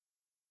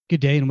Good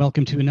day and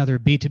welcome to another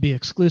B2B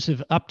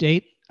exclusive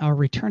update. Our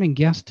returning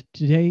guest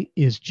today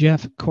is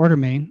Jeff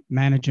Quartermaine,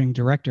 Managing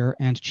Director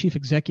and Chief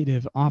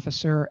Executive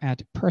Officer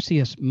at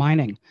Perseus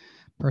Mining.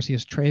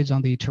 Perseus trades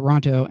on the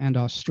Toronto and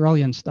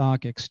Australian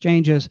stock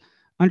exchanges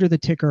under the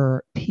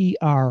ticker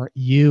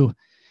PRU.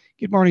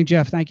 Good morning,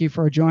 Jeff. Thank you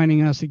for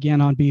joining us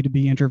again on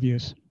B2B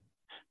Interviews.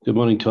 Good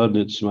morning, Todd.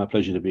 It's my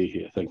pleasure to be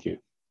here. Thank you.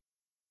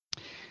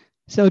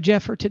 So,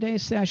 Jeff, for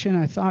today's session,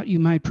 I thought you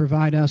might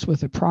provide us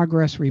with a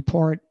progress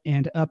report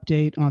and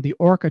update on the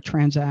Orca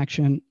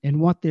transaction and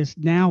what this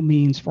now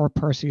means for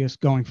Perseus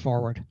going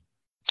forward.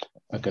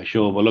 Okay,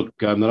 sure. Well, look,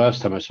 the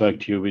last time I spoke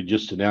to you, we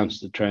just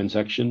announced the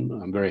transaction.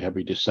 I'm very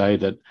happy to say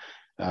that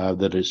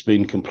it's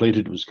been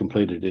completed. It was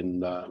completed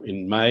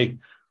in May.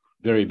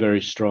 Very,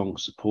 very strong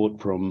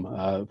support from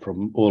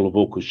all of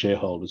Orca's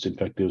shareholders. In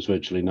fact, there was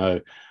virtually no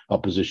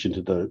opposition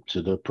to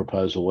the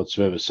proposal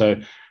whatsoever. So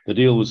the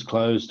deal was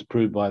closed,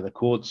 approved by the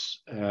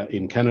courts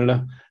in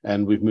Canada,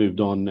 and we've moved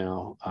on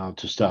now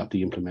to start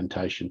the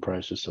implementation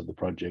process of the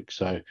project.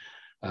 So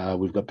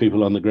we've got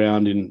people on the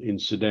ground in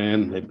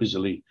Sudan. They're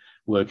busily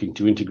working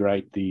to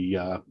integrate the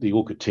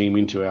Orca team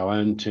into our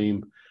own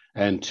team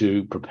and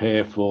to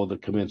prepare for the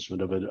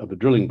commencement of a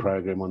drilling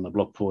program on the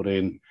Block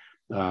 14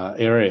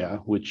 area,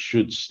 which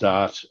should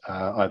start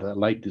either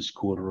late this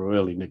quarter or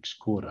early next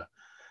quarter.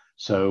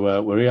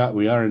 So we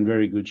are in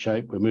very good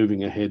shape. We're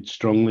moving ahead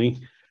strongly.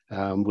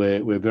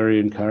 We're very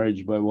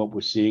encouraged by what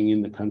we're seeing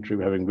in the country.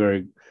 We're having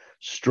very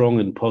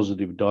strong and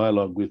positive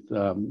dialogue with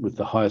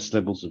the highest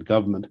levels of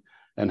government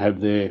and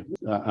have their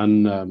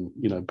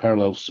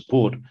parallel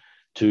support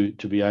to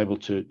be able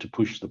to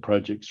push the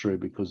project through,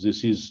 because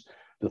this is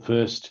the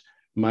first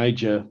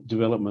major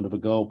development of a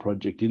gold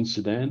project in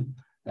Sudan.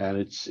 And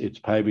it's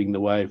paving the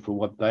way for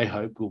what they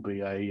hope will be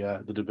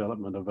the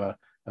development of a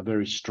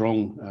very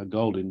strong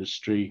gold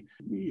industry,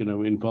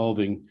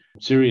 involving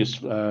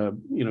serious,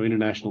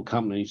 international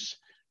companies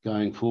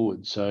going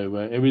forward. So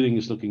everything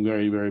is looking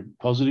very, very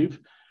positive,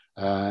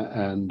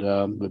 and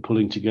we're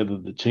pulling together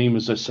the team,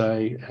 as I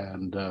say,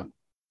 and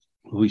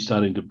we'll be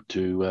starting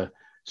to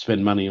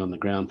spend money on the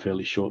ground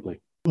fairly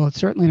shortly. Well, it's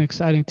certainly an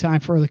exciting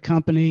time for the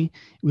company.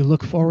 We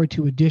look forward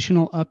to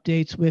additional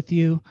updates with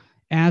you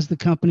as the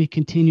company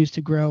continues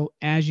to grow,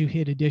 as you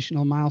hit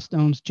additional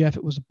milestones. Jeff,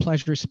 it was a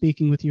pleasure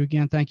speaking with you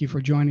again. Thank you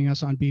for joining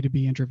us on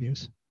B2B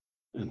Interviews.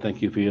 And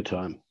thank you for your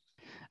time.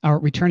 Our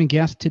returning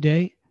guest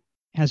today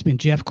has been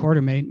Jeff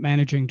Quartermaine,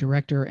 Managing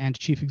Director and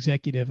Chief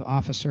Executive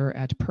Officer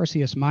at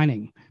Perseus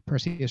Mining.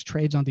 Perseus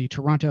trades on the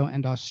Toronto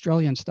and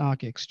Australian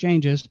stock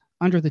exchanges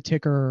under the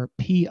ticker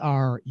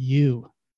PRU.